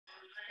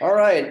All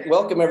right,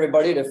 welcome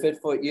everybody to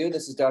FitFoot U.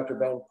 This is Dr.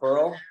 Ben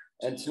Pearl,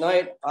 and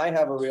tonight I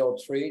have a real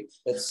treat.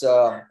 It's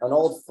an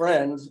old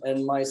friend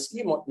and my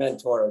ski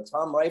mentor,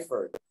 Tom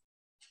Riford.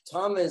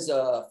 Tom is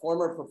a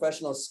former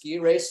professional ski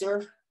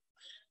racer.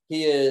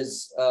 He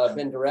has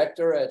been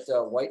director at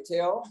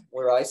Whitetail,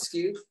 where I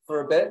skied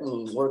for a bit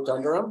and worked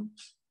under him.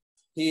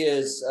 He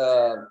is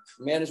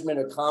management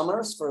of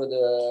commerce for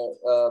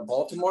the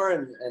Baltimore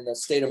and the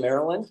state of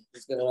Maryland.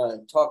 He's going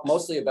to talk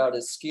mostly about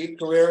his ski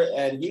career,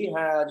 and he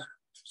had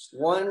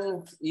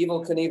one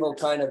Evel Knievel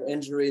kind of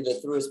injury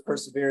that through his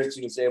perseverance,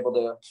 he was able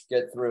to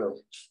get through.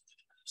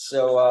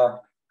 So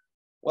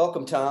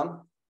welcome,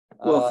 Tom.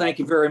 Well, thank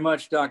you very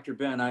much, Dr.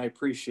 Ben. I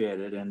appreciate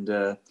it.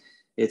 And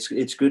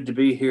it's good to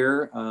be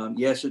here.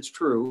 Yes, it's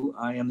true.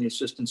 I am the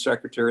Assistant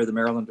Secretary of the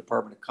Maryland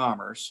Department of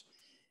Commerce,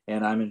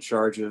 and I'm in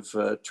charge of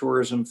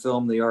tourism,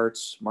 film, the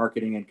arts,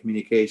 marketing and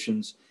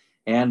communications,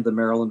 and the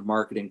Maryland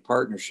Marketing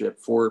Partnership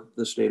for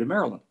the state of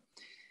Maryland.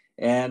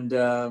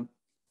 And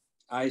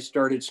I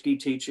started ski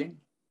teaching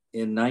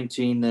in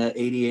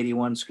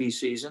 1980-81 ski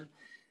season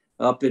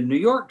up in New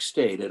York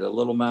State at a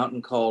little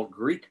mountain called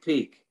Greek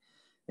Peak.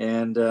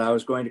 And I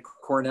was going to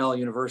Cornell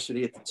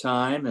University at the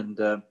time,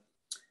 and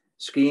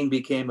skiing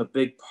became a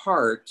big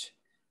part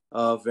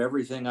of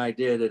everything I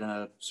did in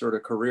a sort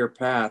of career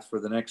path for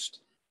the next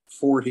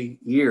 40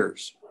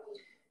 years.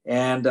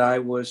 And I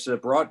was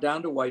brought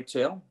down to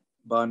Whitetail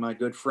by my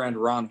good friend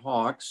Ron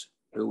Hawks,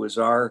 who was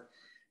our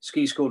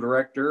ski school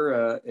director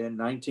in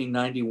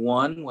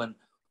 1991 when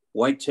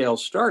Whitetail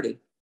started.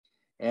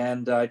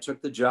 And I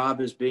took the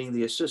job as being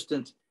the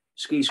assistant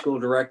ski school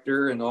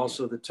director and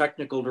also the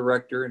technical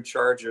director in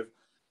charge of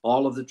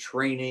all of the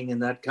training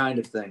and that kind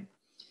of thing.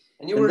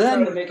 And you were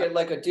trying to make it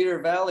like a Deer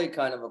Valley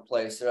kind of a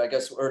place, or I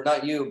guess, or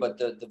not you, but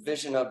the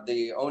vision of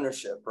the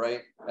ownership,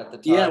 right, at the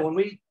time? Yeah, when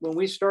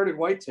we started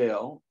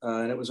Whitetail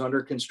and it was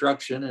under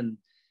construction in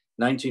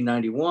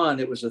 1991,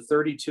 it was a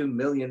 $32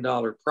 million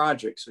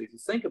project. So if you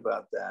think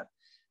about that,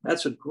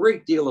 that's a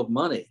great deal of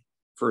money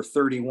for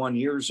 31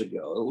 years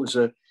ago. It was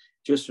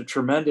just a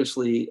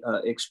tremendously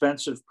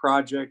expensive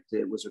project.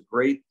 It was a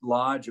great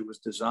lodge. It was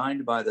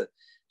designed by the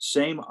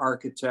same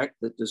architect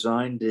that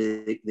designed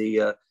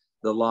the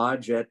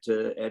lodge at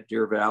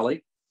Deer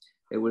Valley.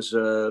 It was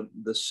the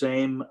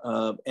same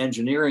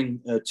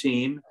engineering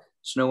team,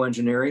 snow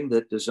engineering,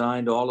 that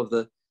designed all of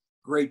the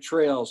great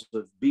trails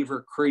of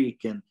Beaver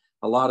Creek and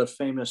a lot of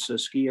famous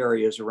ski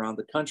areas around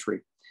the country.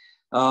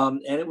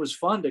 And it was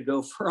fun to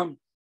go from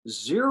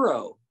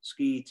 0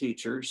 ski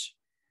teachers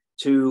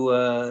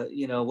to,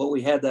 what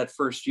we had that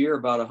first year,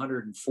 about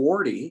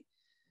 140.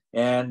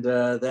 And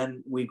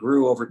then we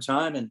grew over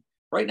time. And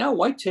right now,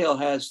 Whitetail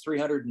has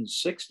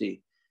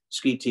 360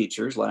 ski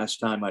teachers, last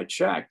time I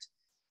checked.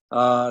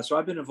 So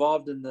I've been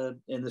involved in the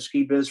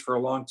ski biz for a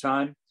long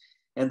time.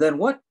 And then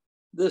what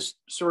this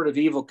sort of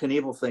Evel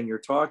Knievel thing you're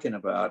talking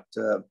about,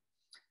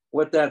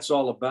 what that's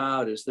all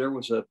about is there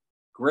was a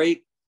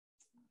great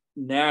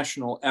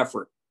national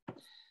effort,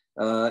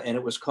 and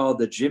it was called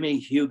the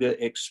Jimmy Huga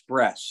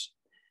Express,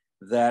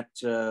 that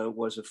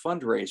was a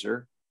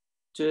fundraiser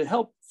to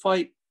help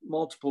fight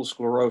multiple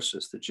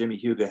sclerosis that Jimmy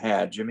Huga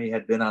had. Jimmy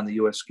had been on the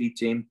U.S. ski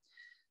team.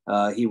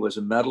 He was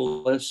a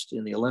medalist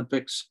in the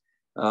Olympics.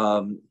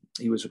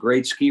 He was a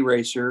great ski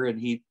racer, and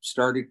he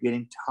started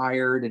getting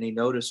tired, and he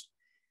noticed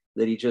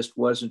that he just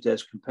wasn't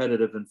as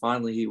competitive. And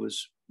finally, he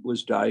was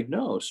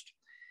diagnosed.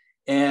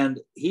 And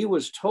he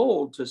was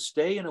told to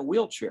stay in a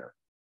wheelchair,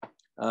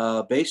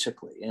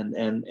 basically,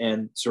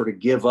 and sort of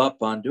give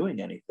up on doing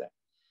anything.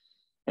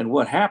 And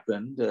what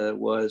happened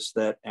was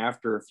that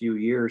after a few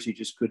years, he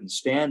just couldn't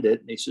stand it.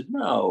 And he said,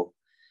 no,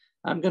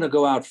 I'm going to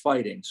go out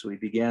fighting. So he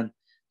began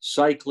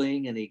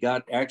cycling, and he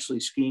got actually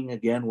skiing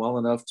again well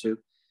enough to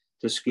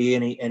ski.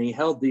 And he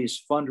held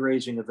these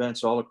fundraising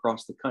events all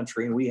across the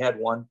country. And we had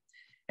one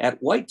at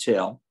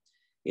Whitetail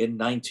in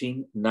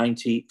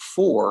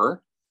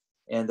 1994.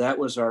 And that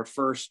was our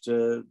first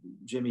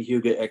Jimmy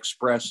Huga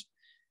Express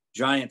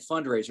giant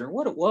fundraiser. And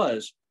what it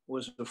was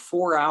a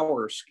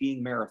 4-hour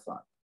skiing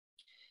marathon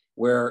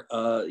where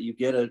you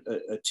get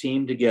a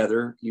team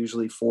together,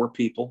 usually 4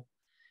 people,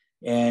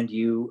 and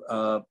you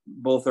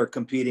both are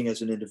competing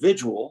as an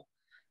individual,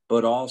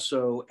 but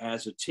also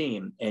as a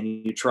team. And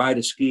you try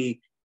to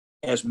ski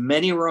as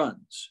many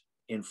runs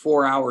in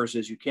 4 hours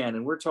as you can.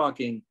 And we're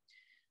talking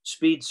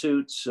speed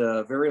suits,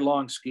 very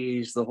long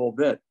skis, the whole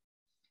bit.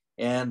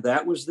 And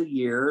that was the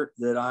year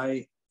that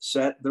I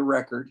set the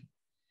record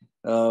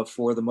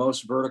for the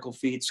most vertical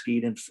feet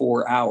skied in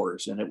 4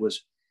 hours. And it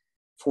was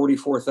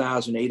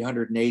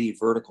 44,880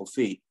 vertical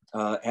feet.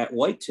 At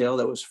Whitetail,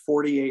 that was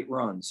 48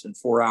 runs in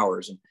 4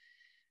 hours. And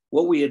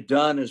what we had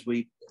done is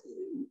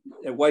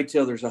at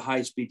Whitetail, there's a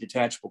high-speed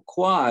detachable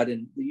quad,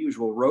 and the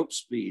usual rope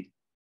speed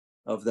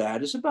of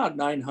that is about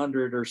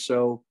 900 or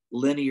so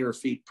linear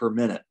feet per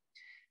minute.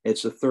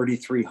 It's a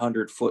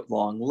 3,300 foot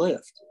long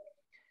lift.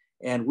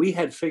 And we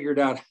had figured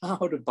out how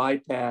to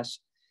bypass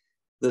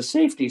the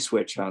safety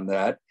switch on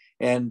that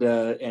and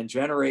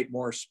generate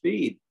more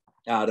speed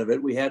out of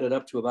it. We had it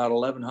up to about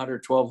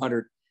 1,100,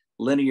 1,200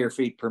 linear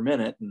feet per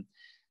minute. And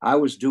I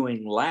was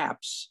doing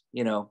laps,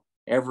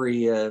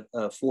 every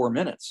 4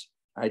 minutes.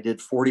 I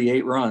did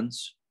 48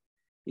 runs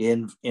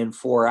in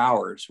 4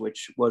 hours,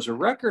 which was a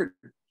record.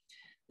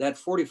 That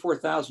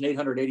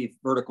 44,880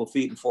 vertical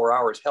feet in 4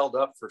 hours held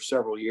up for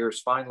several years.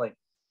 Finally,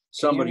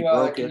 somebody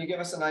broke it. Can you give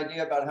us an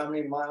idea about how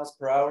many miles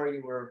per hour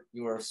you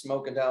were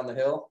smoking down the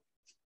hill?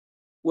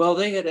 Well,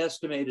 they had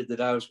estimated that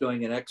I was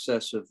going in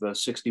excess of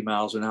 60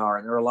 miles an hour,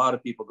 and there are a lot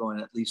of people going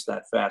at least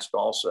that fast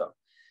also,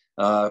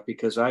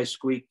 because I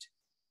squeaked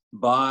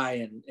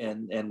by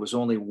and was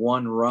only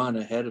one run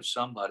ahead of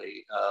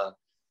somebody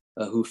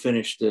who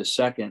finished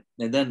second.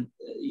 And then,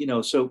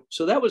 so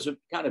that was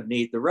kind of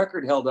neat. The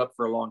record held up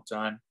for a long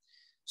time.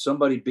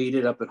 Somebody beat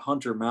it up at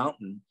Hunter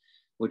Mountain,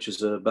 which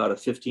is about a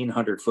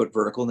 1,500-foot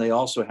vertical. And they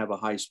also have a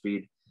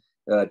high-speed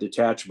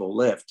detachable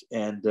lift.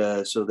 And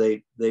so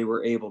they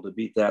were able to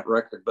beat that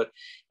record. But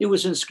it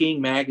was in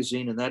Skiing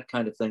Magazine and that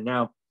kind of thing.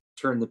 Now,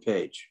 turn the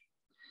page.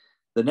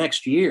 The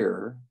next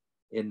year,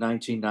 in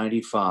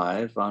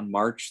 1995, on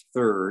March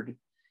 3rd,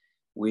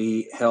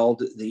 we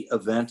held the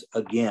event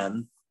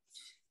again.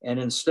 And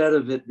instead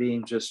of it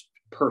being just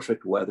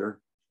perfect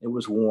weather, it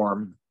was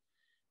warm.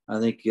 I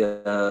think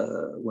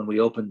when we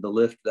opened the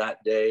lift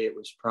that day, it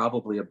was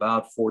probably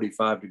about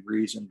 45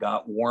 degrees and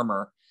got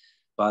warmer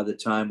by the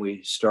time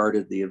we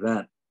started the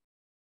event.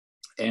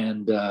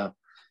 And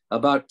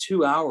about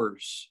 2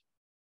 hours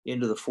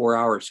into the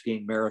 4-hour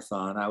skiing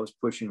marathon, I was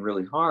pushing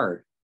really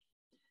hard.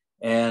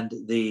 And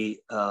the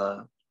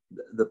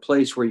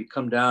place where you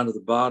come down to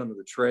the bottom of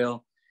the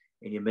trail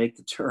and you make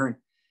the turn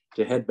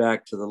to head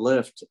back to the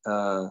lift,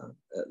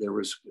 there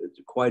was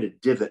quite a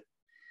divot,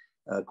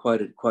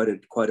 quite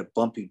a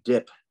bumpy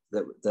dip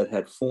that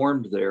had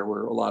formed there,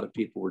 where a lot of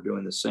people were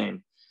doing the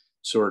same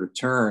sort of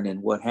turn.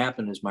 And what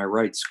happened is my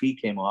right ski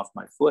came off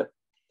my foot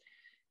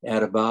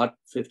at about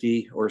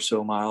 50 or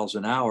so miles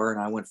an hour,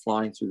 and I went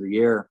flying through the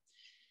air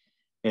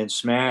and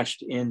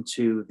smashed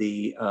into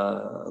the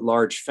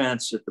large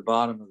fence at the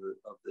bottom of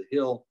the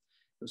hill.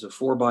 It was a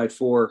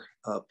 4x4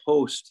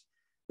 post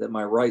that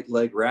my right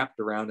leg wrapped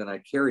around, and I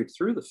carried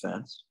through the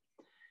fence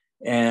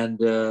and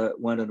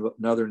went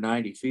another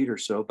 90 feet or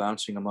so,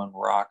 bouncing among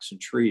rocks and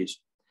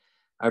trees.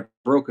 I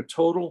broke a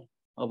total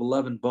of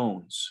 11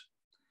 bones,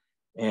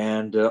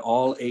 and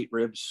all 8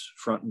 ribs,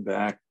 front and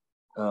back,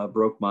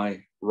 broke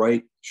my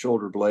right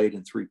shoulder blade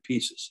in 3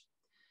 pieces.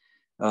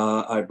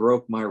 I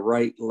broke my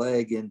right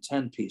leg in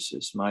 10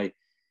 pieces. My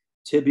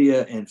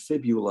tibia and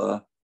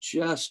fibula,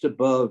 just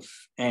above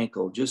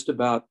ankle, just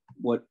about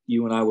what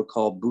you and I would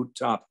call boot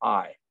top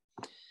high,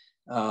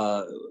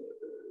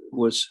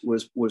 was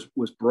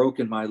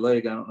broken. My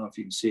leg, I don't know if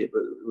you can see it,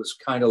 but it was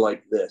kind of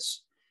like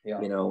this. Yeah.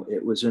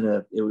 It was in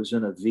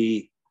a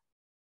V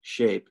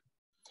shape,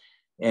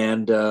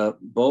 and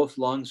both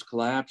lungs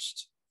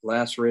collapsed,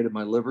 lacerated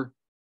my liver,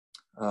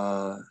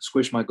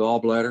 squished my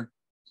gallbladder,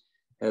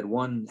 had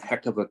one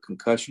heck of a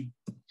concussion.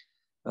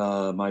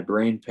 My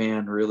brain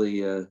pan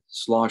really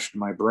sloshed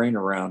my brain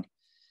around,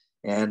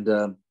 and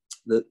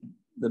the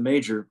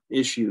major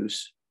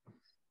issues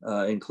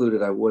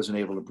included I wasn't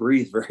able to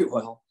breathe very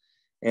well,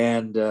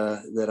 and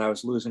that I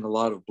was losing a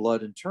lot of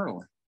blood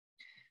internally.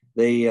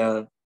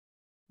 The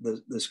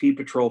ski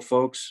patrol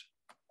folks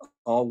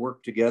all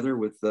worked together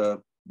with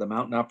the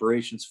mountain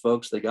operations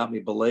folks. They got me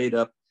belayed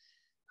up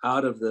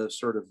out of the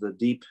sort of the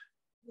deep,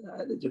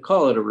 to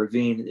call it a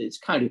ravine, it's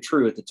kind of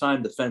true. At the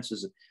time, the fence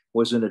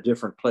was in a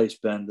different place,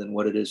 Ben, than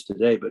what it is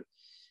today. But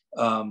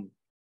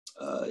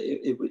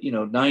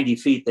 90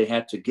 feet, they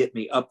had to get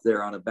me up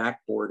there on a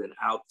backboard and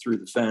out through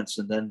the fence,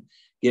 and then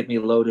get me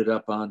loaded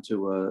up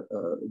onto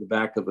the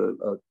back of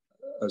a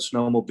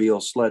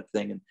snowmobile sled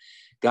thing, and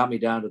got me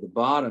down to the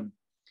bottom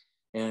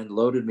and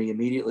loaded me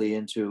immediately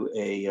into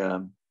a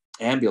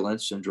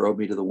ambulance and drove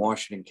me to the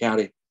Washington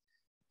County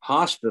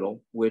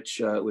Hospital, which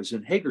was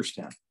in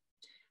Hagerstown.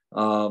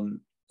 And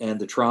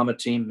the trauma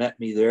team met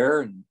me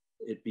there, and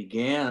it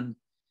began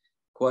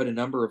quite a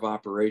number of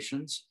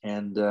operations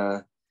and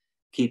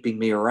keeping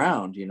me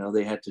around.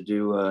 They had to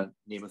do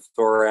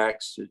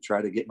pneumothorax to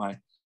try to get my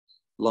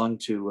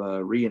lungs to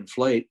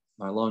reinflate,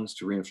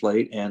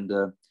 and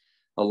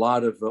a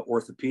lot of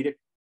orthopedic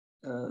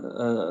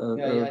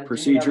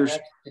procedures.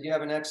 Did you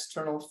have an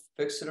external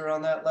fixator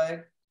on that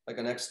leg? Like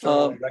an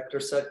external erector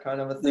set kind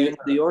of a thing?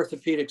 The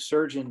orthopedic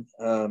surgeon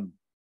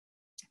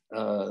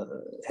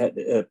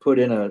had put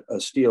in a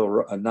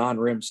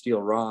non-rim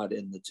steel rod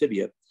in the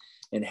tibia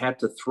and had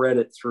to thread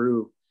it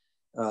through.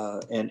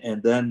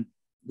 And then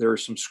there were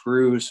some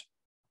screws,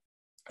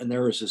 and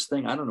there was this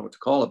thing, I don't know what to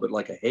call it, but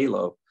like a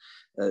halo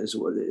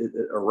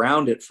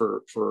around it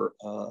for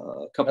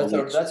a couple of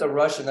weeks. That's a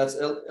Russian, that's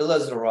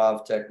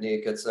Ilazarov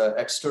technique. It's an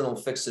external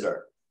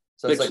fixator.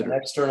 So it's like an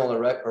external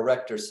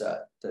erector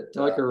set.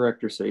 Like a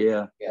erector set,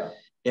 yeah. Yeah.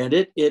 And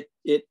it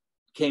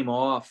came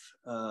off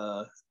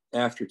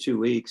after 2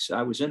 weeks.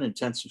 I was in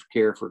intensive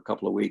care for a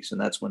couple of weeks, and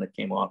that's when it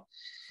came off.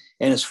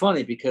 And it's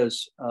funny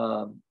because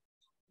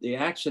the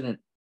accident,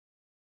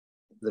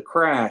 the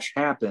crash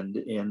happened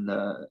in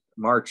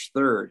March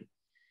 3rd.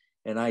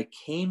 And I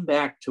came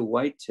back to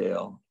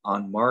Whitetail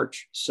on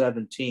March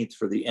 17th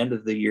for the end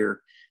of the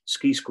year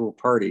ski school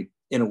party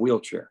in a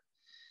wheelchair.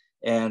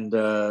 And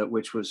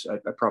which was, I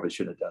probably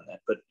shouldn't have done that,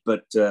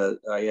 but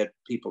I had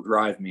people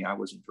drive me. I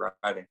wasn't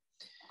driving.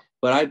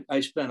 But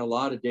I spent a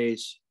lot of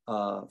days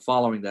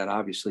following that,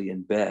 obviously,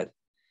 in bed.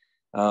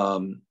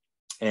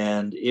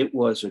 And it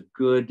was a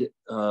good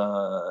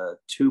 2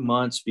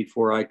 months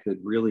before I could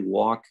really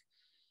walk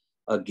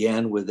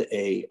again with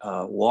a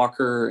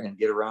walker and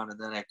get around. And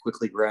then I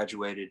quickly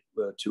graduated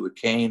to a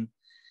cane.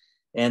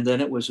 And then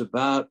it was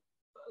about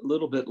a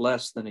little bit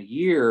less than a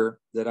year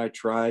that I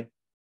tried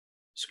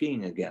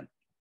skiing again.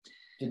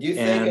 Did you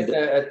think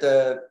at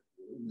the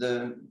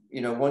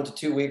 1 to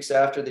 2 weeks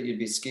after that you'd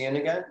be skiing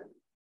again?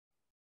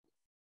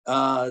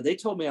 They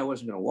told me I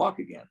wasn't going to walk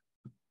again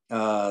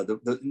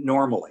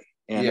normally.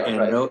 And, yeah, and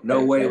right,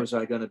 no way was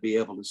I going to be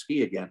able to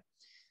ski again.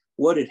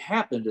 What had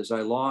happened is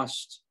I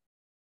lost,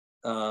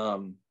 I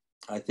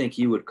think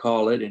you would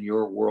call it in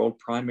your world,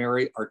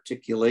 primary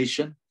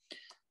articulation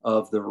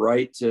of the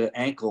right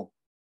ankle.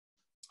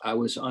 I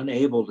was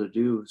unable to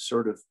do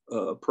sort of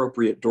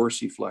appropriate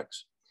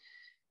dorsiflex,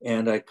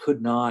 and I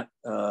could not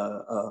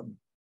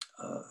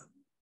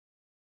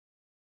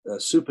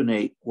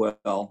supinate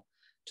well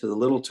to the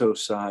little toe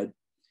side,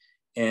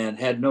 and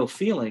had no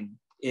feeling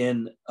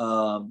in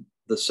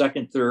the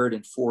second, third,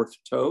 and fourth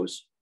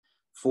toes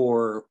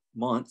for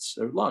months.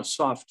 There was a lot of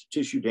soft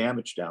tissue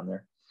damage down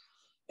there.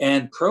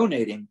 And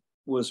pronating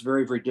was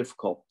very, very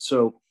difficult.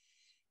 So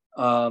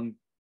I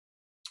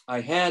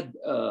had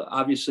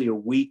obviously a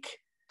week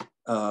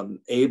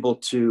able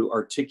to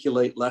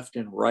articulate left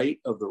and right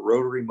of the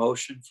rotary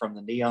motion from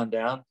the knee on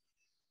down.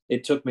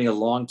 It took me a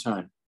long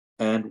time.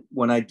 And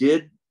when I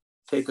did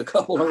take a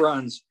couple of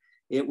runs,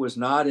 it was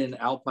not in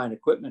alpine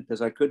equipment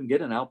because I couldn't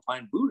get an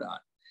alpine boot on.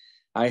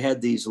 I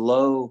had these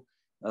low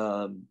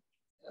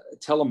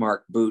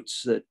telemark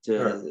boots that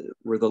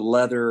were the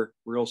leather,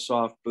 real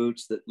soft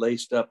boots that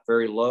laced up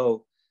very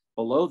low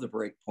below the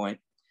break point.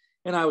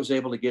 And I was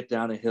able to get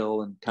down a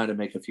hill and kind of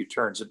make a few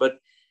turns. But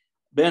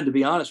Ben, to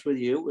be honest with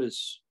you, it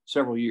was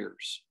several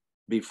years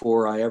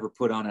before I ever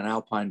put on an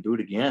alpine boot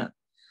again.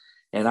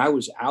 And I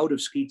was out of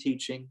ski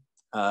teaching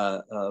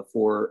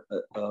for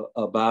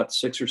about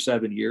 6 or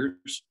 7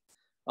 years,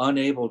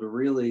 unable to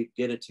really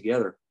get it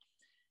together.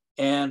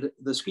 And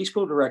the ski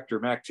school director,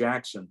 Mac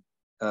Jackson,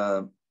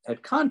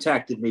 had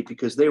contacted me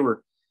because they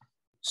were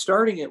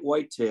starting at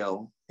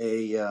Whitetail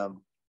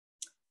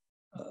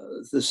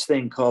this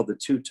thing called the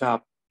Two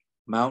Top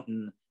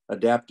Mountain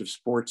Adaptive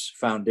Sports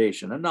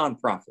Foundation, a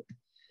nonprofit,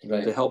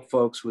 right, to help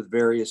folks with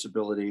various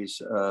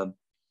abilities. And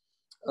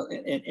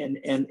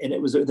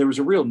there was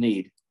a real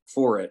need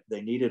for it.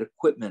 They needed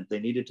equipment. They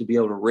needed to be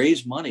able to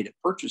raise money to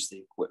purchase the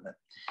equipment.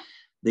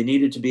 They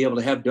needed to be able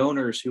to have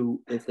donors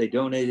who, if they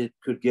donated,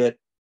 could get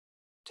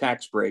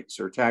tax breaks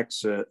or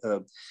tax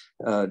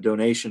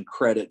donation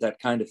credit, that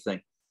kind of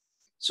thing.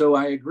 So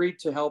I agreed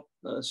to help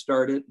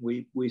start it.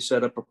 We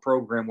set up a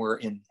program where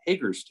in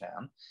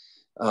Hagerstown,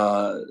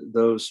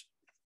 those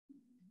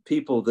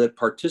people that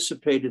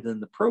participated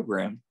in the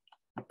program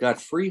got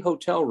free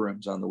hotel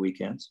rooms on the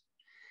weekends.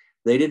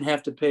 They didn't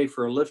have to pay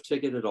for a lift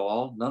ticket at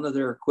all. None of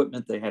their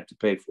equipment they had to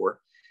pay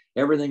for.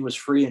 Everything was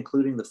free,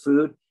 including the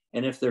food.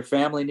 And if their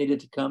family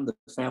needed to come, the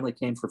family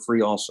came for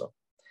free also.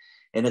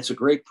 And it's a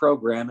great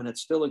program, and it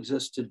still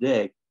exists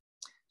today.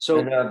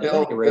 So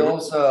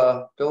Bill's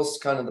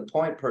kind of the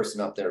point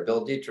person up there.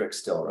 Bill Dietrich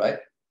still, right?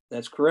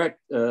 That's correct.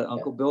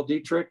 Uncle Bill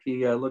Dietrich.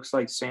 He looks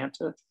like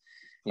Santa.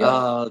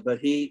 Yeah. But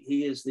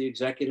he is the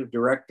executive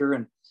director,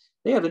 and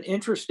they have an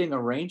interesting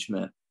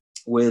arrangement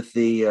with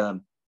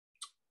the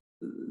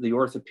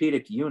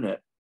orthopedic unit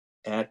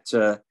at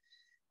the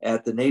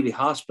Navy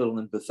Hospital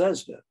in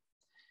Bethesda.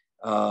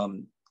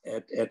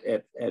 At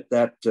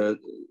that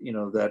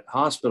that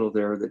hospital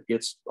there that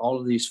gets all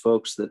of these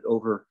folks that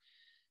over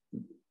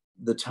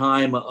the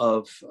time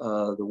of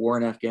the war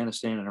in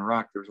Afghanistan and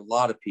Iraq, there's a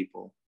lot of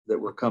people that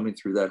were coming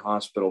through that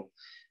hospital,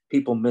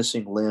 people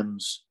missing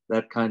limbs,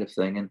 that kind of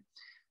thing. And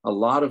a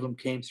lot of them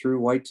came through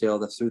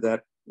Whitetail through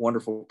that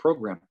wonderful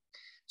program.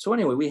 So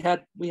anyway, we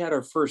had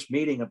our first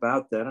meeting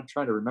about that. I'm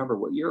trying to remember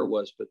what year it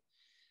was, but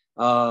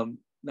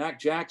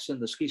Mac Jackson,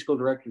 the ski school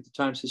director at the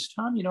time, says,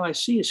 Tom, I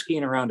see you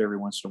skiing around every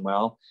once in a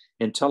while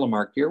in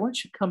telemark gear. Why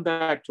don't you come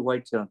back to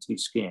Whitetail and teach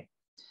skiing?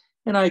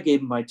 And I gave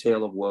him my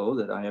tale of woe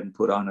that I hadn't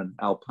put on an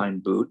alpine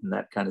boot and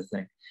that kind of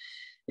thing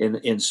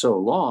in so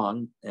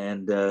long.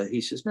 And he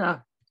says,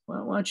 why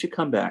don't you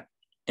come back?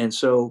 And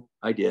so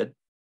I did.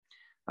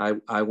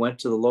 I went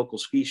to the local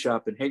ski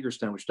shop in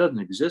Hagerstown, which doesn't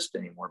exist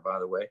anymore, by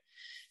the way,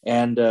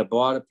 and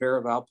bought a pair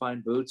of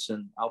alpine boots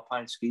and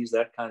alpine skis,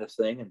 that kind of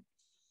thing. And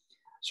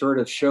sort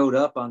of showed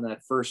up on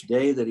that first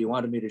day that he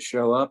wanted me to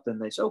show up.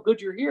 And they said, oh, good,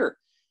 you're here.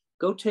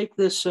 Go take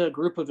this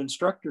group of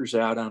instructors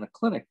out on a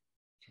clinic.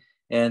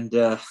 And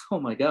oh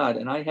my God.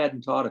 And I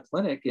hadn't taught a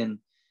clinic in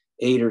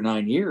 8 or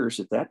 9 years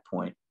at that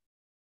point.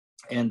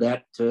 And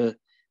that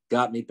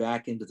got me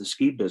back into the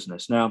ski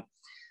business. Now,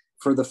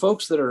 for the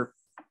folks that are,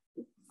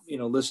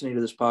 listening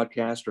to this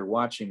podcast or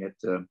watching it,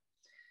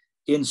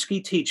 in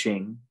ski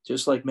teaching,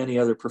 just like many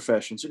other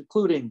professions,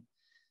 including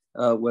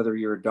whether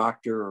you're a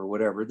doctor or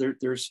whatever,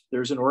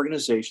 there's an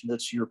organization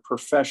that's your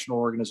professional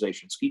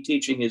organization. Ski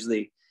teaching is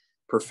the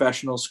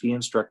Professional Ski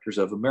Instructors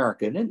of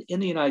America. And in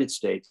the United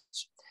States,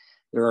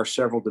 there are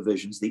several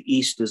divisions. The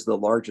East is the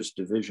largest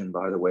division,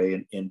 by the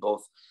way, in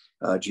both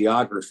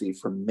geography,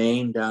 from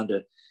Maine down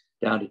to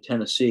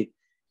Tennessee,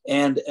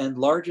 and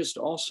largest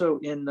also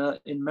in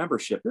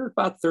membership. There are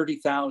about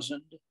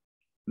 30,000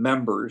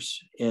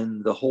 members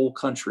in the whole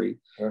country.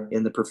 Sure.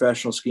 In the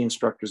Professional Ski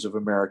Instructors of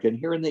America. And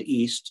here in the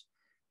East,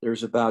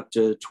 there's about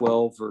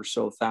 12 or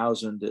so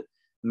thousand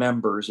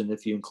members. And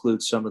if you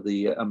include some of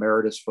the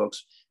emeritus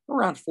folks,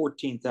 around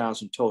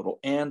 14,000 total.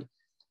 And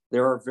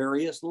there are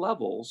various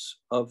levels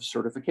of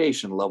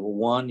certification. Level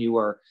 1, you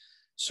are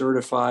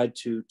certified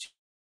to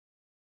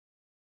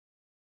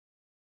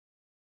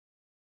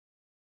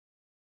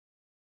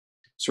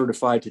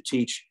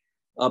teach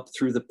up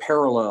through the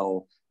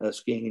parallel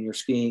skiing, and your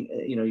skiing,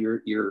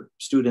 your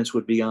students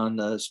would be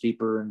on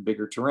steeper and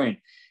bigger terrain.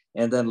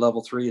 And then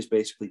level 3 is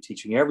basically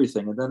teaching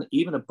everything. And then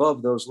even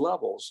above those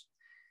levels,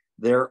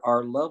 there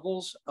are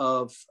levels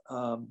of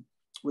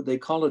what they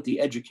call it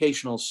the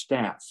educational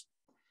staff.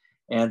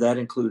 And that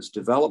includes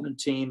development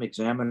team,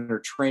 examiner,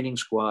 training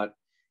squad,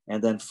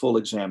 and then full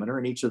examiner.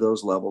 And each of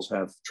those levels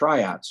have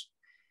tryouts.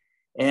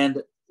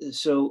 And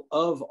so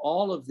of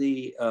all of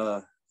the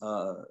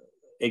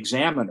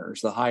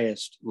examiners, the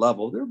highest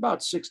level, there are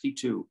about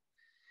 62.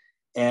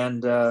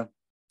 And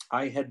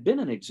I had been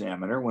an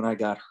examiner when I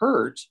got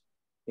hurt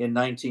in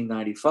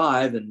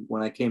 1995. And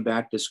when I came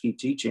back to ski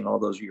teaching all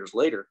those years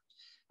later,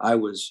 I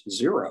was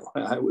 0.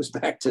 I was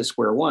back to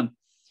square one.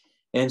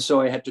 And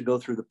so I had to go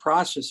through the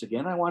process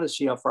again. I wanted to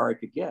see how far I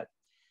could get.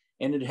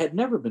 And it had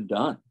never been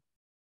done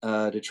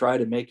to try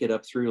to make it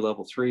up through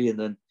level 3 and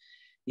then,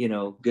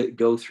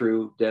 go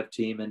through dev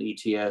team and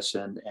ETS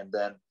and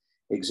then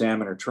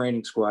examiner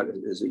training squad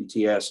as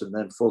ETS and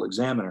then full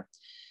examiner.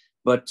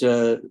 But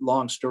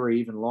long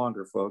story, even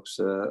longer, folks,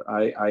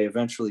 I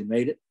eventually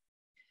made it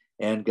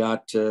and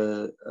got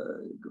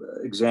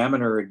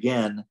examiner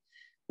again,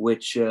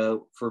 which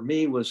for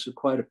me was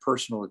quite a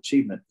personal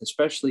achievement,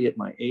 especially at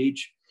my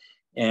age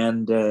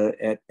and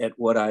at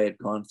what I had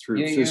gone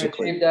through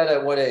physically. You achieved that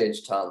at what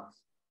age, Tom?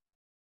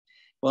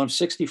 Well, I'm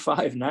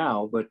 65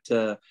 now,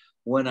 but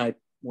when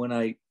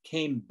I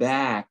came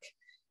back,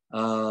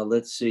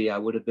 let's see, I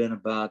would have been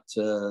about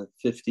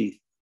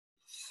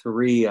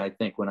 53, I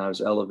think, when I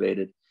was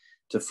elevated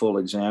to full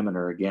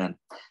examiner again.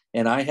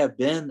 And I have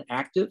been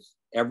active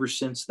ever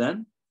since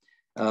then.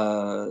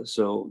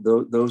 So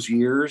those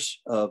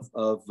years of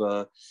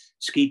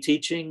ski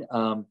teaching,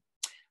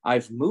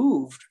 I've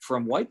moved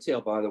from whitetail,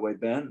 by the way,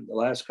 Ben, the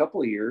last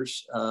couple of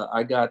years.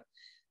 I got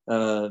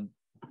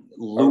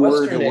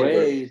lured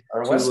away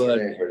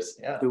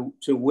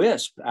to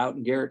Wisp out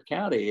in Garrett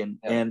County.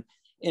 And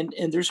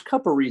there's a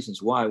couple of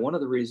reasons why. One of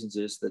the reasons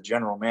is the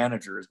general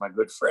manager is my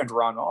good friend,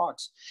 Ron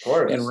Hawks. Of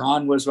course. And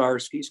Ron was our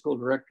ski school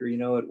director,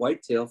 at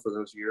Whitetail for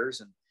those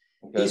years. And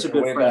he's a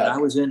good friend. Back.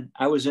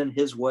 I was in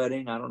his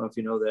wedding. I don't know if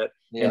you know that.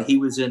 Yeah. And he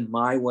was in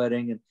my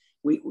wedding. And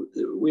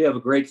we have a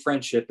great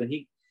friendship. And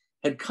he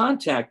had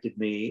contacted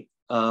me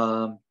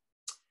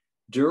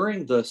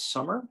during the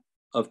summer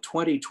of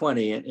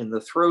 2020 in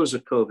the throes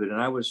of COVID.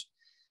 And I was,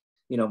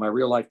 my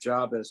real life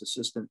job as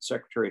Assistant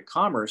Secretary of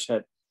Commerce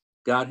had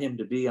got him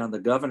to be on the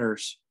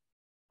governor's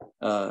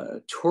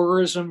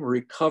tourism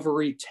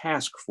recovery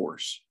task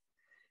force.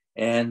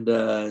 And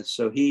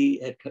so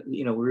he had,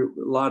 a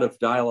lot of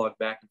dialogue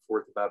back and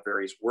forth about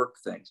various work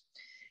things.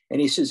 And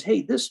he says,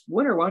 hey, this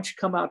winter, why don't you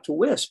come out to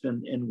Wisp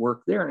and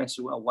work there? And I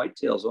said, well,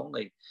 Whitetail's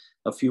only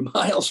a few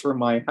miles from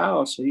my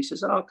house. And he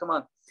says, oh, come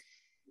on.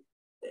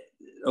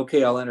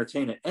 Okay, I'll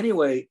entertain it.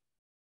 Anyway,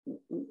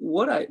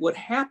 what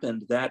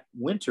happened that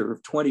winter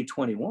of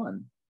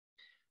 2021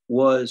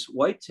 was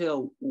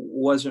Whitetail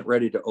wasn't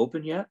ready to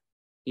open yet.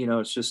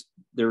 It's just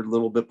they're a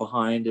little bit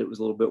behind. It was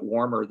a little bit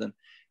warmer than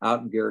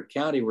out in Garrett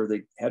County where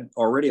they had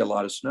already a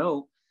lot of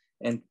snow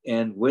and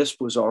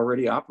Wisp was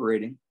already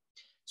operating.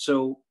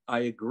 So I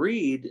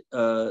agreed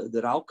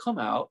that I'll come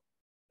out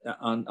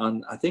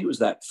on I think it was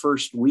that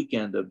first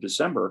weekend of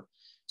December,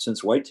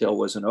 since Whitetail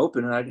wasn't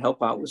open, and I'd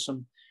help out with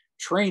some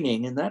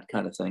training and that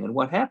kind of thing. And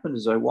what happened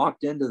is I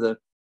walked into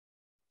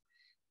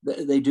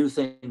they do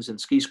things in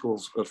ski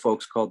schools,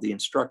 folks, called the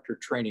instructor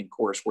training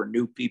course, where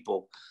new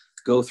people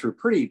go through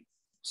pretty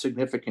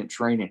significant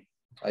training.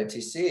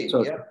 ITC,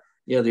 so, yeah.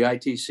 Yeah, the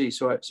ITC.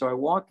 So I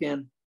walk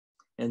in,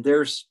 and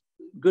there's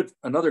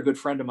another good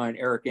friend of mine,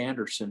 Eric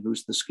Anderson,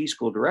 who's the ski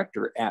school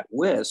director at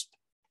Wisp,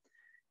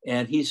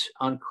 and he's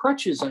on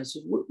crutches. I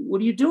said, what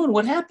are you doing?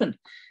 What happened?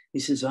 He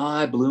says,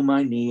 I blew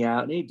my knee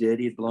out. And he did.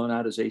 He had blown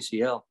out his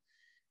ACL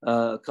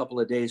a couple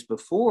of days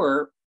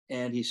before.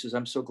 And he says,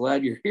 I'm so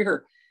glad you're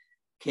here.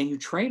 Can you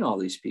train all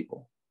these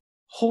people?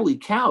 Holy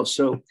cow.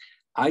 So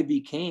I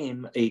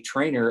became a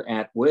trainer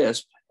at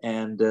Wisp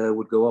and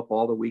would go up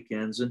all the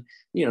weekends and,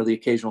 the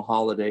occasional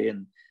holiday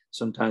and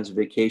sometimes a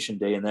vacation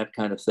day and that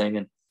kind of thing.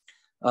 And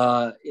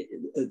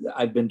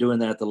I've been doing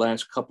that the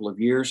last couple of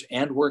years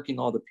and working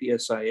all the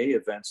PSIA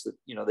events that,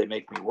 they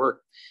make me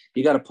work.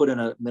 You got to put in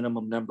a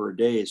minimum number of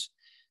days,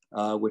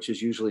 which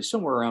is usually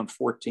somewhere around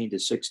 14 to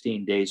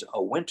 16 days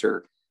a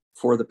winter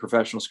for the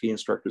Professional Ski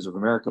Instructors of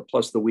America,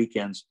 plus the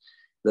weekends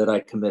that I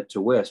commit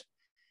to WISP.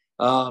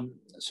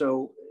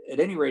 So at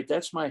any rate,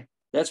 that's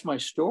my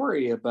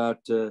story about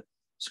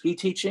ski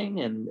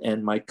teaching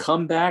and my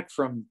comeback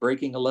from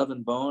breaking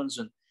 11 bones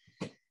and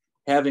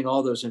having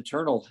all those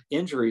internal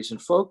injuries.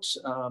 And folks,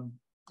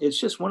 it's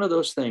just one of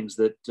those things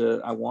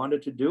that I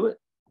wanted to do it.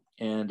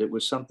 And it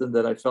was something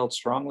that I felt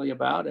strongly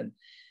about, and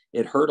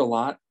it hurt a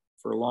lot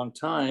for a long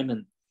time.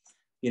 And,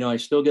 I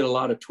still get a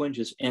lot of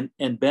twinges. And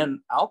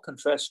Ben, I'll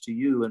confess to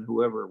you and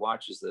whoever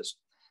watches this,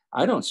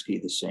 I don't ski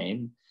the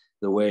same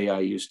the way I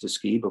used to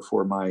ski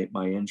before my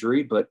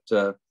injury, but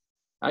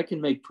I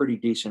can make pretty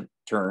decent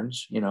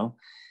turns,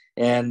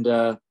 and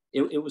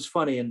it was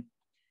funny.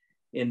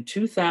 In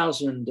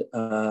 2000,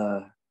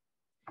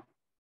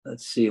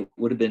 let's see, it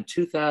would have been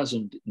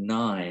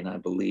 2009, I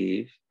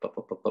believe.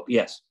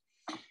 Yes.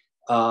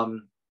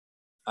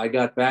 I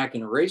got back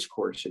in a race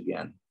course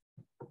again.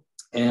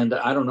 And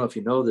I don't know if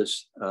you know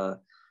this,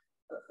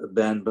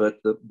 Ben, but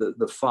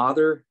the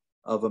father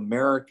of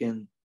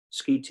American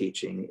ski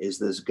teaching is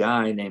this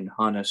guy named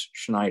Hannes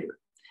Schneider.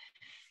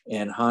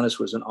 And Hannes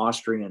was an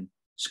Austrian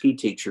ski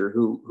teacher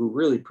who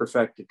really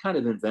perfected, kind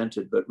of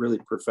invented, but really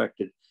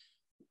perfected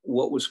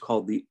what was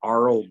called the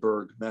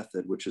Arlberg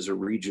method, which is a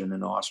region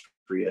in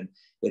Austria. And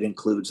it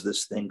includes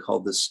this thing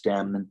called the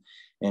stem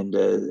and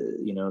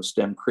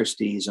stem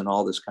Christies and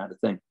all this kind of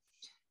thing.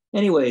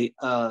 Anyway,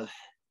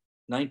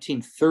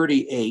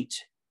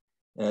 1938,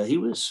 he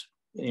was,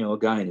 a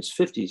guy in his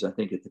 50s, I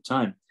think, at the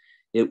time.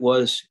 It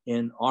was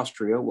in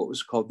Austria, what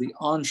was called the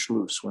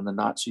Anschluss, when the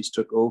Nazis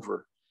took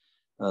over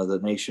the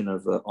nation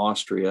of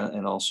Austria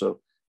and also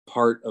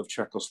part of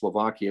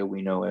Czechoslovakia,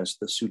 we know as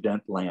the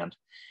Sudetenland.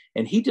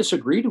 And he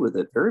disagreed with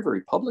it very,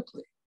 very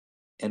publicly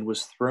and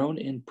was thrown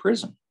in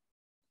prison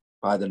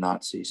by the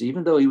Nazis,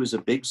 even though he was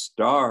a big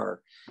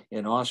star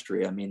in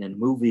Austria, in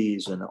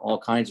movies and all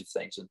kinds of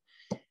things.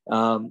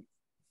 And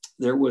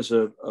there was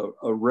a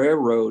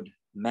railroad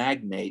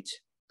magnate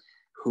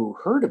who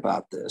heard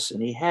about this,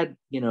 and he had,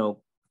 a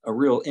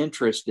real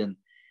interest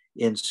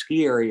in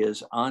ski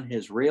areas on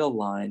his rail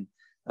line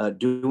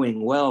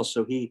doing well.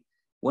 So he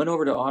went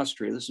over to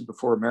Austria. This is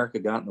before America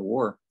got in the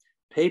war.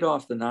 Paid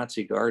off the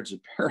Nazi guards,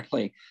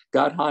 apparently,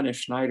 got Hannes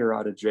Schneider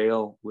out of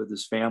jail with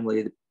his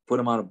family, put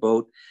him on a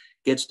boat,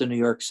 gets to New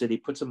York City,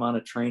 puts him on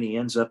a train. He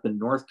ends up in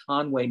North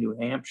Conway, New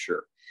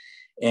Hampshire,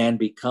 and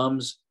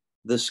becomes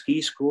the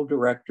ski school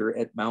director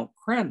at Mount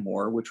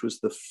Cranmore, which was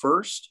the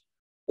first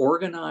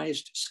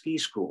organized ski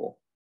school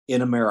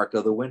in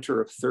America, the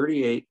winter of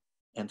 38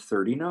 and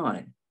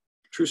 39.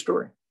 True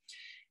story.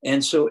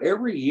 And so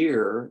every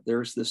year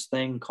there's this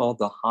thing called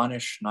the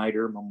Hannes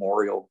Schneider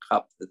Memorial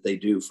Cup that they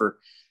do for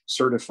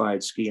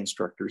certified ski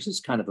instructors. It's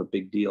kind of a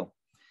big deal.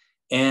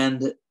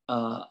 And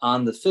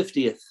on the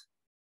 50th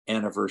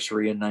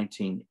anniversary in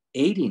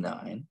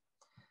 1989,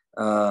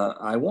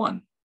 I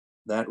won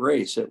that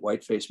race at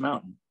Whiteface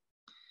Mountain.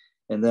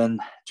 And then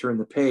turn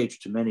the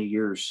page to many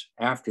years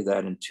after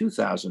that, in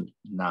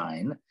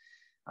 2009,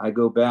 I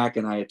go back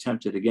and I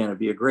attempt it again. It'd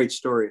be a great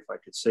story if I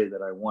could say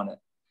that I won it,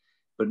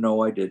 but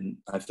no, I didn't.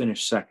 I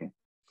finished second.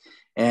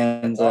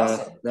 And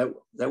awesome.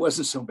 that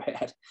wasn't so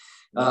bad.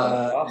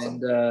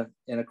 Awesome.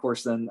 And of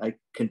course, then I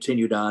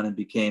continued on and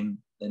became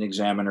an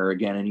examiner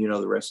again. And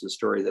the rest of the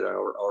story that I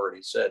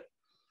already said.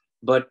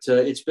 But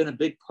it's been a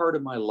big part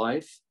of my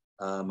life.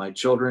 My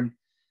children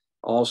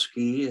all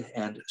ski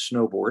and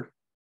snowboard.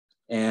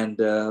 And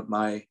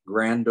my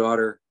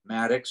granddaughter,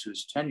 Maddox,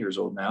 who's 10 years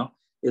old now,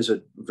 is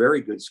a very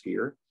good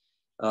skier.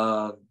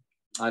 I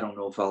don't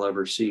know if I'll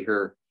ever see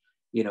her,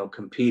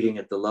 competing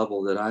at the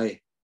level that I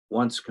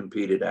once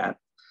competed at.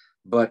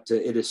 But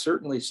it is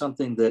certainly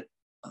something that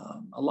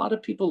a lot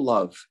of people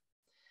love.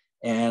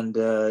 And,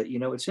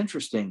 it's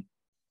interesting.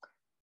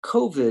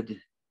 COVID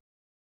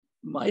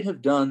might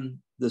have done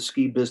the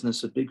ski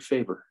business a big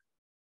favor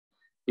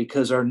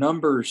because our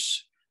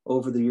numbers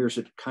over the years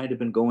have kind of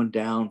been going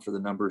down for the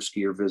number of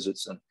skier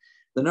visits and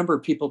the number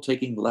of people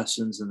taking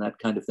lessons and that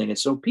kind of thing. And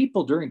so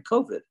people during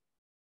COVID,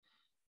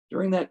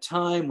 during that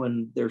time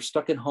when they're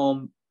stuck at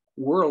home,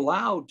 were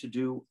allowed to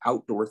do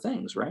outdoor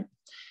things, right?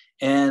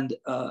 And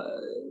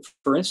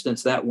for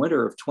instance, that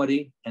winter of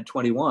 20 and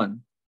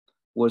 21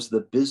 was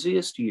the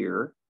busiest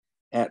year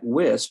at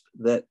WISP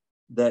that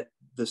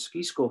the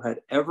ski school had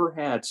ever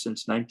had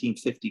since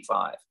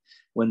 1955,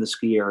 when the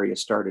ski area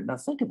started. Now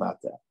think about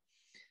that.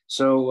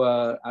 So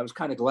I was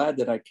kind of glad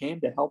that I came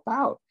to help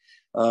out.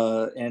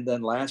 And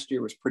then last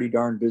year was pretty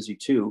darn busy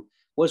too.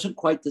 Wasn't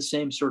quite the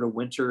same sort of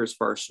winter as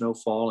far as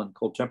snowfall and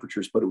cold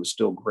temperatures, but it was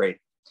still great.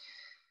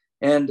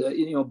 And,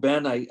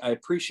 Ben, I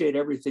appreciate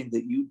everything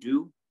that you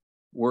do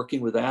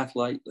working with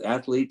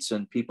athletes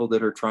and people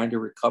that are trying to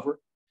recover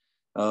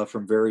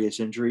from various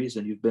injuries.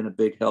 And you've been a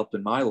big help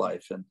in my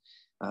life. And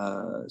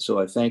so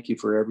I thank you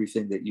for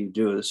everything that you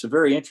do. It's a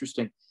very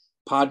interesting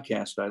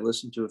podcast. I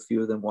listened to a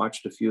few of them,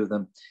 watched a few of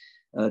them.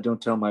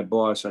 Don't tell my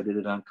boss I did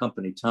it on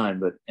company time,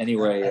 but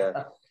anyway.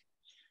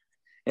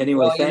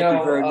 Anyway, Well, thank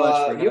you very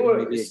much for you having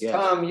me were, be a guest.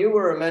 Tom, you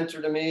were a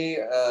mentor to me.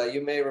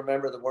 You may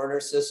remember the Werner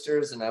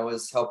sisters, and I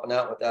was helping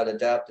out with that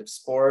adaptive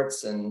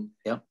sports. And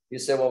Yep. you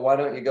said, well, why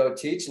don't you go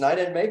teach? And I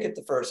didn't make it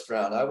the first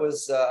round. I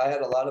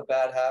had a lot of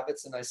bad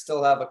habits, and I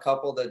still have a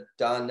couple that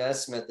Don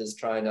Nesmith is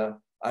trying to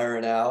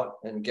iron out,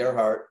 and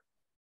Gerhardt.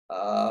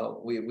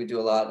 We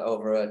do a lot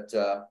over at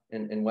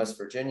in West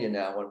Virginia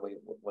now when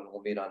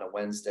we'll meet on a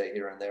Wednesday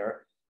here and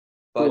there.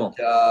 But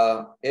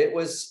cool. It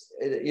was,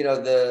 you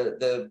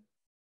know,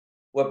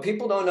 what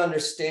people don't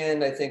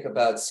understand, I think,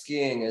 about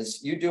skiing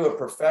is you do a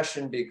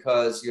profession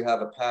because you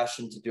have a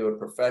passion to do a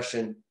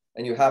profession,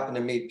 and you happen to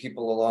meet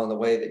people along the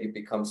way that you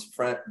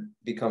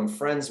become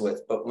friends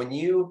with. But when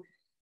you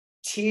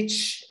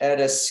teach at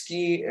a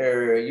ski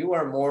area, you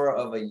are more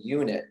of a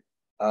unit,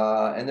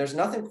 and there's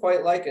nothing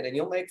quite like it. And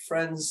you'll make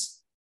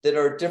friends that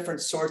are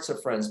different sorts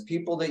of friends,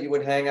 people that you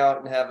would hang out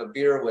and have a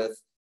beer with,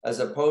 as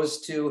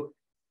opposed to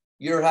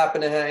you happen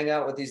to hang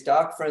out with these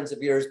doc friends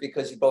of yours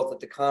because you're both at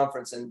the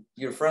conference and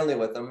you're friendly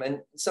with them. And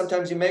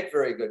sometimes you make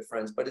very good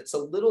friends, but it's a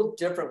little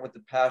different with the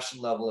passion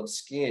level of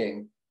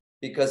skiing,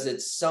 because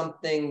it's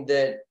something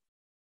that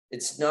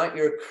it's not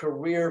your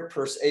career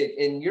per se.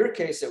 In your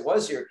case, it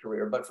was your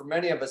career, but for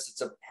many of us,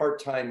 it's a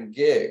part-time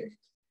gig,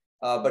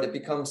 but it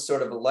becomes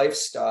sort of a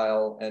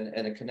lifestyle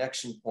and a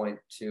connection point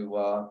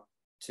to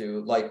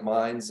like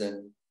minds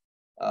and,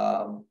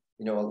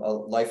 you know, a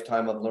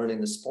lifetime of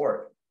learning the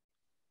sport.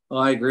 Well,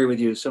 I agree with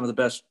you. Some of the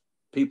best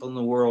people in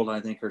the world, I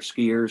think, are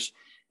skiers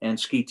and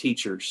ski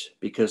teachers,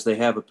 because they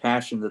have a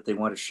passion that they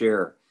want to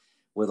share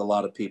with a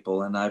lot of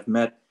people. And I've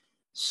met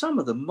some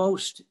of the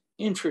most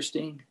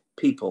interesting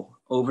people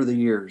over the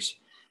years,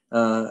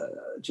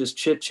 just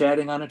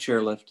chit-chatting on a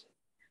chairlift,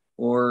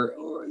 or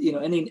you know,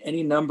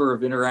 any number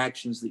of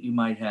interactions that you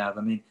might have.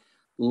 I mean,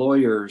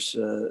 lawyers,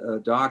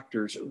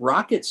 doctors,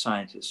 rocket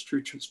scientists.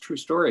 True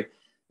story.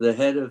 The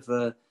head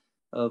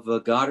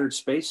of Goddard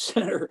Space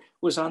Center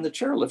was on the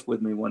chairlift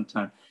with me one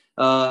time.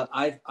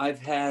 I've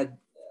had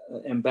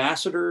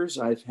ambassadors.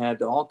 I've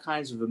had all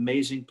kinds of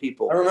amazing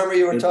people. I remember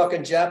you were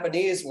talking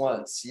Japanese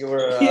once. You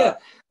were yeah.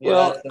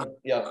 Well,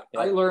 yeah.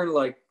 I learned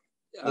like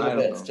I don't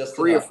know, just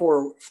three or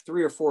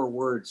four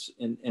words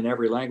in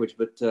every language.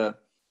 But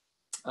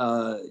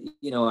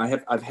you know,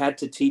 I've had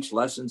to teach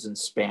lessons in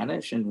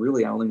Spanish, and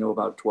really I only know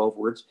about 12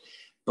 words.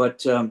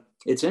 But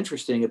it's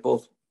interesting at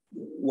both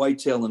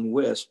Whitetail and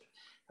Wisp.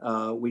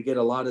 We get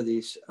a lot of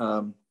these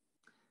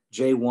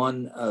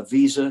J1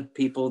 visa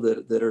people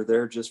that are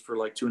there just for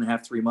like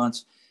 2.5, 3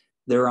 months.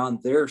 They're on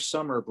their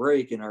summer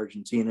break in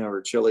Argentina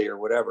or Chile or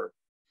whatever,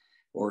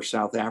 or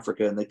South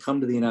Africa, and they come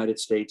to the United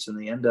States, and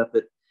they end up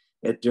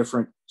at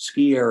different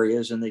ski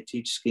areas, and they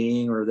teach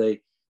skiing, or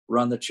they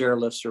run the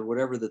chairlifts or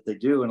whatever that they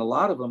do. And a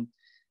lot of them,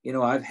 you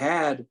know, I've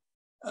had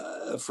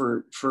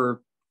for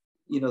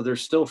you know, they're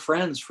still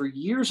friends for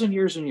years and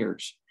years and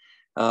years.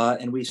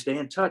 And we stay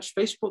in touch.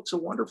 Facebook's a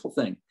wonderful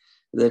thing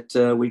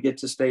that we get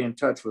to stay in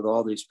touch with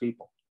all these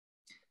people.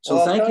 So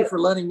well, thank you for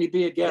letting me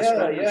be a guest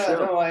on your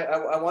show. No,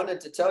 I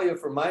wanted to tell you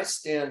from my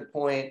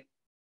standpoint,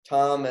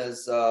 Tom,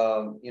 as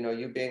you know,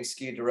 you being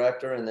ski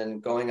director and then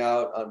going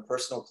out on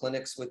personal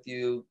clinics with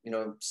you, you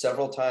know,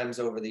 several times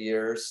over the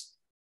years.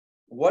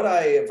 What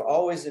I have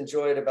always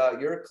enjoyed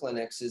about your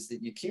clinics is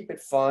that you keep it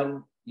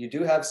fun. You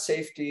do have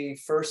safety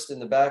first in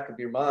the back of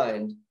your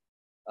mind.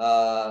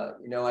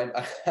 You know,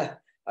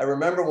 I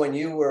remember when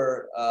you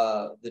were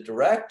the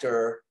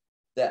director,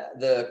 that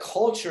the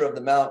culture of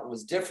the mountain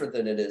was different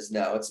than it is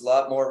now. It's a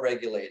lot more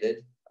regulated.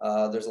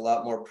 There's a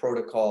lot more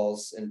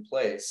protocols in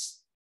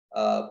place,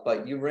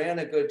 but you ran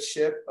a good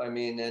ship. I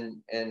mean,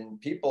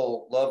 and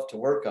people love to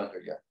work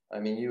under you. I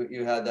mean,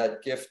 you had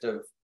that gift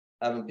of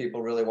having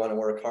people really want to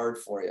work hard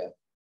for you.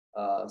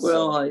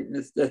 Well,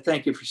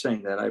 thank you for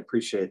saying that. I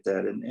appreciate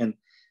that. And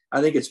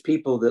I think it's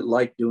people that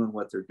like doing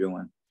what they're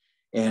doing,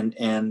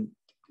 and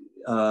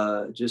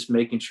just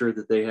making sure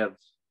that they have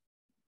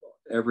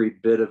every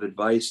bit of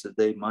advice that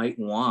they might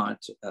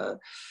want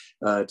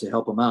to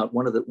help them out.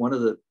 One of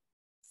the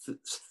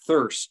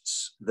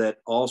thirsts that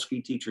all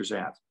ski teachers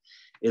have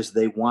is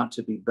they want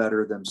to be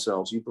better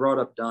themselves. You brought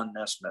up Don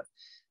Nesmith.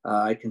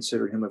 I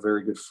consider him a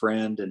very good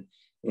friend,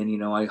 and you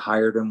know, I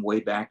hired him way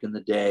back in the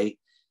day,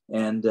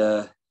 and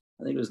I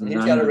think it was. He's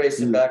got a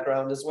racing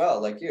background as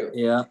well, like you.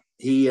 Yeah,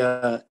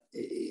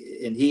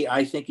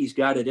 I think he's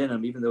got it in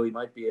him, even though he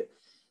might be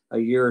a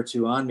year or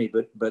two on me,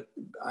 but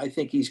I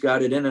think he's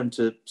got it in him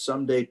to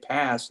someday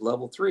pass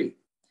level 3.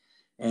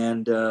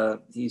 And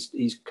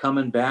he's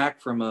coming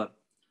back from I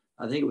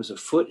think it was a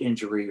foot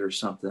injury or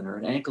something, or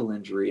an ankle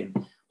injury,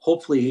 and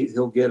hopefully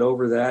he'll get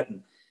over that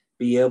and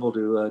be able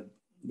to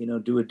you know,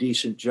 do a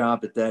decent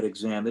job at that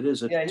exam. It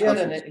is a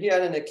tough he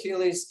had an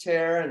Achilles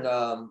tear, and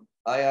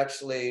I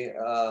actually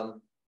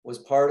was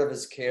part of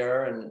his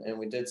care, and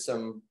we did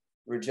some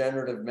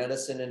regenerative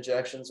medicine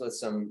injections with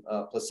some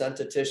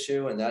placenta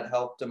tissue, and that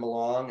helped him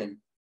along. And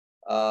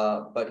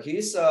but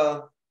he's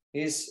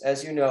he's,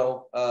 as you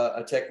know,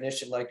 a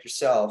technician like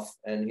yourself,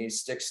 and he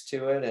sticks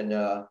to it. And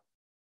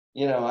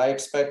you know, I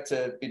expect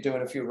to be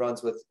doing a few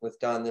runs with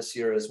Don this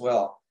year as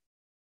well.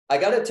 I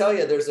got to tell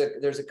you,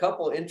 there's a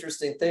couple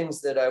interesting things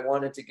that I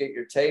wanted to get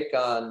your take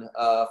on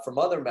from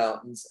other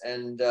mountains,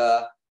 and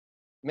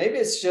maybe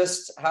it's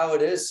just how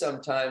it is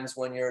sometimes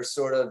when you're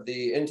sort of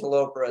the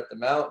interloper at the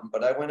mountain.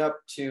 But I went up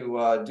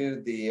to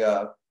do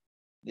the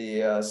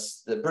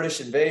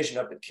British invasion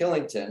up at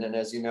Killington, and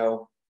as you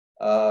know,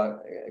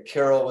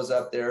 Carol was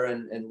up there,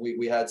 and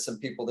we had some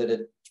people that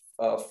had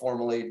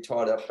formerly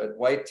taught up at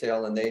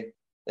Whitetail, and they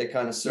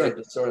kind of served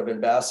as sort of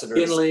ambassadors.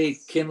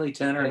 Kinley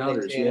Tanner, and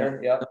others.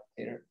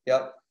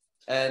 Yep.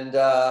 And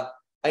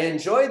I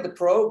enjoyed the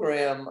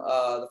program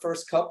the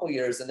first couple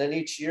years, and then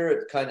each year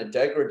it kind of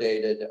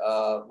degraded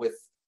with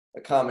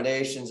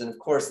accommodations. And of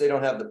course, they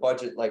don't have the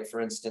budget, like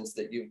for instance,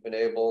 that you've been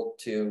able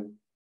to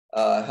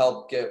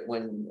help get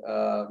when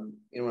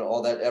you know,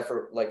 all that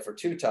effort, like for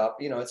Two Top.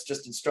 You know, it's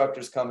just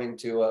instructors coming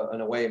to an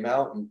away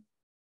mountain.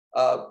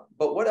 But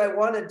what I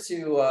wanted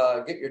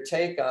to get your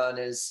take on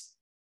is,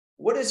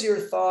 what is your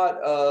thought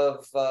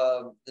of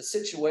the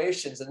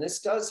situations, and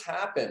this does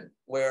happen,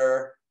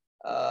 where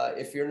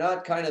if you're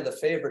not kind of the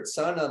favorite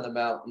son on the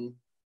mountain,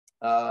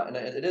 and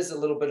it is a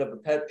little bit of a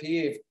pet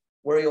peeve,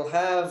 where you'll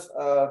have,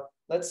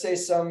 let's say,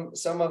 some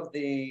of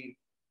the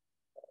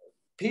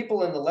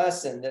people in the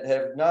lesson that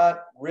have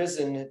not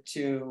risen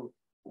to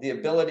the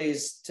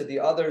abilities to the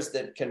others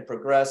that can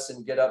progress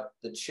and get up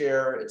the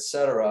chair,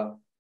 etc.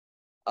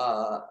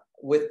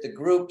 With the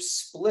group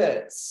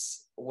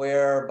splits,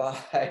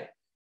 whereby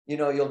you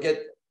know, you'll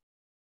get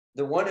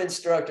the one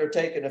instructor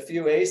taking a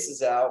few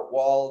aces out,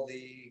 while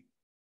the,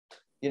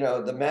 you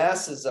know, the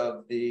masses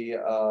of the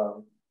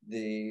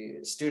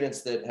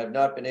students that have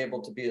not been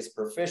able to be as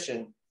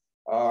proficient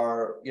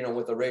are, you know,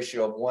 with a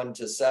ratio of 1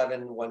 to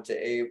 7, 1 to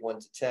 8, 1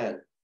 to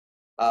 10.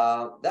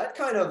 That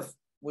kind of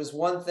was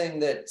one thing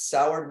that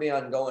soured me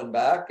on going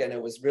back, and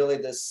it was really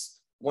this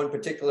one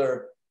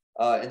particular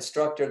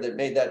instructor that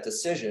made that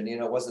decision. You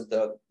know, it wasn't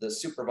the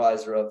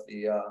supervisor of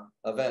the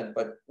event.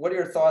 But what are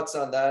your thoughts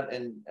on that?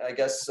 And I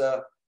guess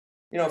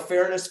you know,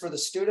 fairness for the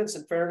students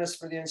and fairness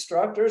for the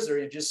instructors, or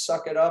you just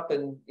suck it up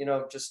and, you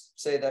know, just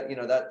say that, you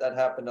know, that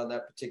happened on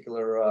that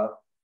particular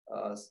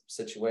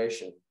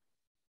situation.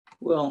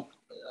 Well,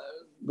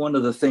 one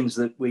of the things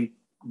that we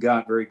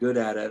got very good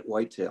at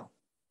Whitetail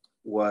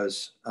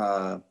was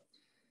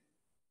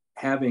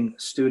having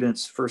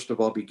students, first of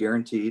all, be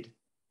guaranteed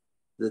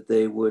that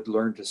they would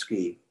learn to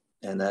ski.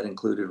 And that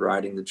included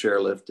riding the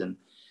chairlift and,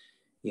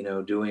 you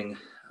know, doing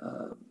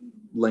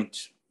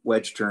linked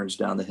wedge turns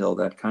down the hill,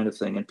 that kind of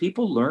thing. And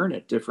people learn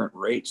at different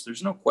rates.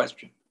 There's no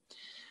question.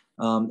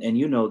 And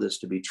you know this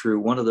to be true.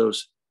 One of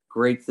those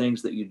great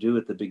things that you do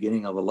at the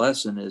beginning of a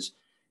lesson is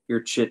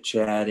you're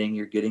chit-chatting,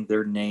 you're getting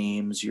their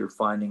names, you're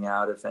finding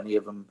out if any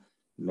of them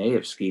may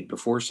have skied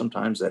before.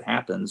 Sometimes that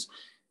happens,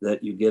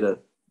 that you get a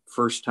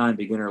first-time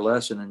beginner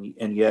lesson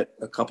and yet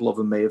a couple of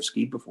them may have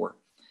skied before.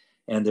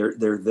 And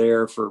they're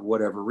there for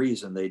whatever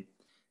reason. They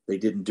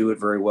didn't do it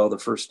very well the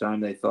first time,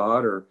 they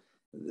thought, or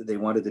they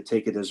wanted to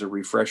take it as a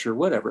refresher,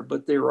 whatever,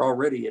 but they were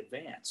already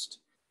advanced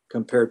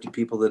compared to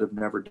people that have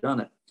never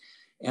done it.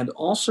 And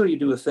also you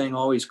do a thing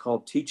always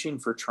called teaching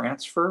for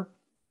transfer,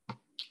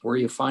 where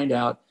you find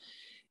out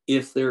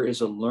if there is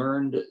a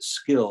learned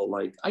skill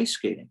like ice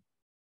skating.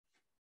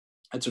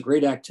 It's a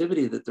great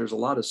activity that there's a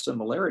lot of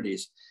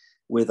similarities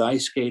with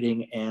ice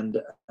skating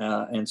and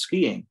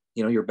skiing.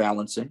 You know, you're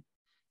balancing,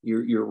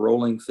 you're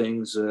rolling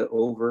things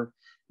over,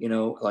 you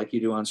know, like you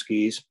do on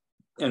skis,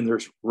 and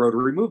there's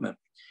rotary movement.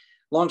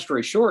 Long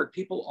story short,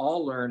 people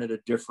all learn at a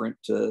different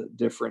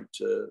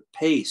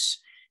pace.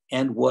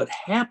 And what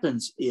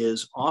happens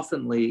is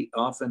often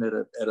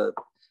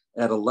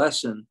at a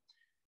lesson,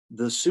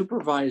 the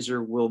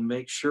supervisor will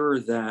make sure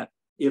that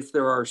if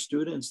there are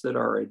students that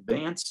are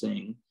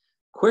advancing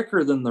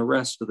quicker than the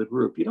rest of the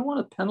group, you don't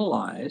want to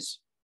penalize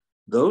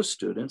those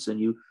students, and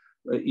you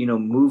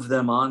move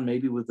them on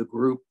maybe with the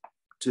group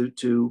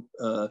to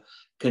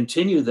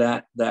continue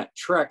that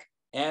trek,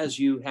 as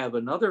you have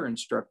another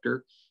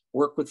instructor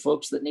work with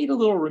folks that need a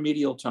little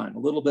remedial time, a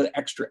little bit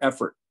extra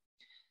effort.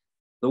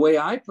 The way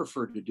I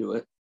prefer to do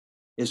it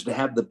is to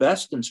have the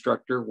best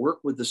instructor work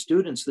with the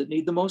students that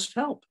need the most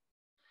help,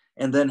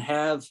 and then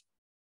have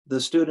the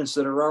students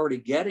that are already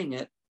getting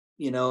it,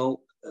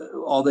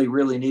 all they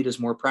really need is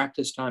more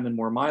practice time and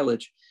more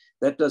mileage.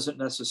 That doesn't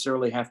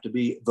necessarily have to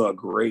be the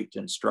great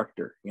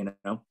instructor,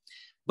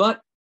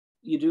 but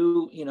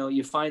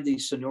you find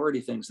these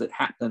seniority things that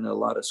happen in a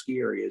lot of ski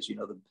areas.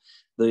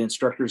 The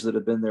instructors that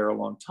have been there a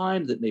long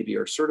time, that maybe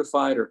are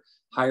certified or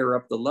higher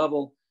up the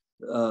level,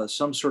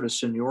 some sort of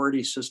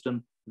seniority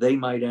system, they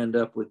might end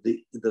up with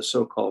the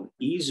so-called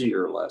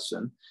easier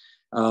lesson.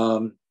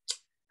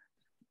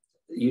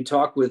 You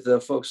talk with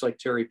folks like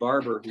Terry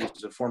Barber,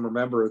 who's a former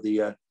member of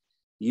the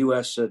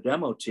U.S.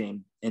 demo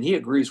team, and he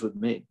agrees with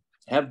me.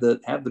 Have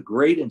the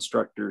great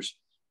instructors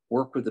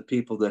work with the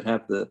people that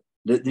have the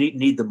that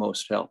need the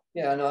most help.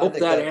 Yeah, no, I Hope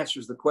think that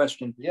answers the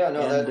question. yeah,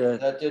 no, And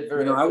that did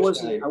very I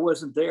efficiently.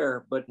 wasn't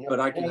there, but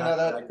I can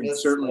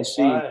certainly That's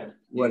see fine.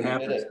 what You did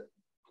happens. it.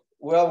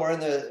 Well, we're in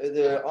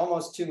the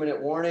almost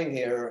 2-minute warning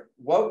here.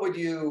 What would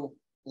you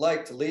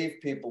like to leave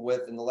people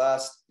with in the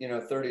last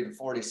 30 to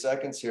 40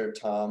 seconds here,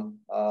 Tom?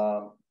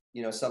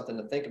 Something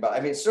to think about. I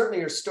mean, certainly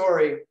your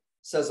story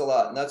says a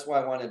lot, and that's why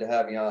I wanted to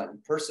have you on. You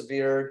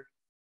persevered.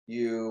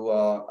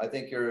 I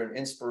think you're an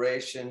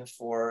inspiration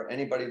for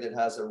anybody that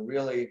has a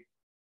really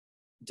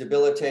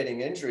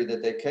debilitating injury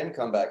that they can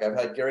come back. I've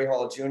had Gary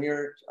Hall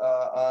Jr.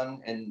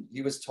 On, and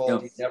he was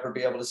told he'd never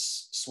be able to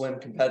swim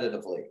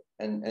competitively,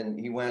 and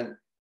he won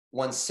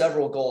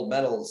several gold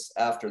medals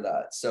after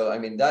that. So I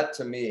mean, that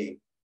to me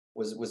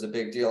was a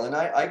big deal, and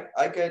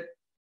I get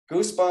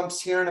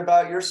goosebumps hearing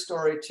about your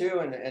story too,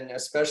 and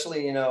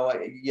especially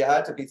you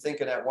had to be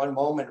thinking at one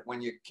moment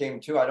when you came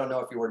to, I don't know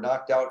if you were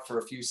knocked out for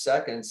a few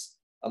seconds,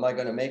 am I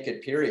going to make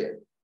it, period?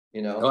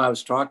 Oh,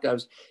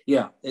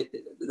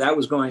 that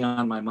was going on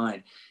in my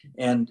mind.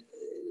 And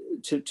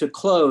to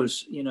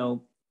close,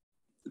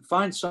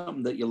 find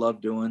something that you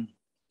love doing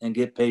and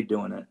get paid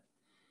doing it.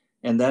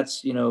 And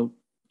that's,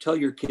 tell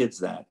your kids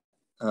that.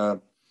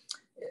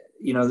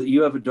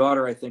 You have a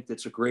daughter, I think,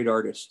 that's a great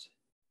artist.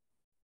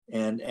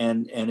 And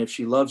if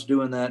she loves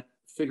doing that,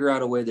 figure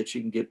out a way that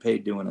she can get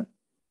paid doing it.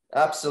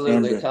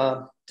 Absolutely,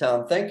 Tom.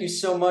 Thank you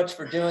so much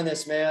for doing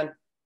this, man.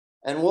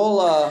 And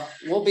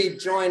we'll be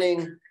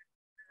joining,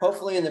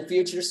 hopefully in the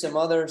future, some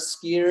other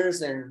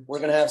skiers, and we're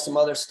going to have some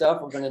other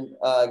stuff.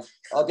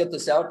 I'll get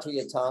this out to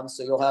you, Tom,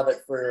 so you'll have it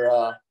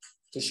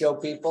to show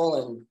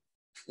people.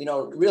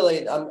 And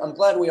really, I'm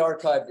glad we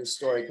archived your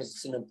story, because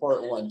it's an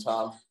important one,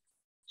 Tom.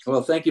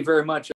 Well, thank you very much.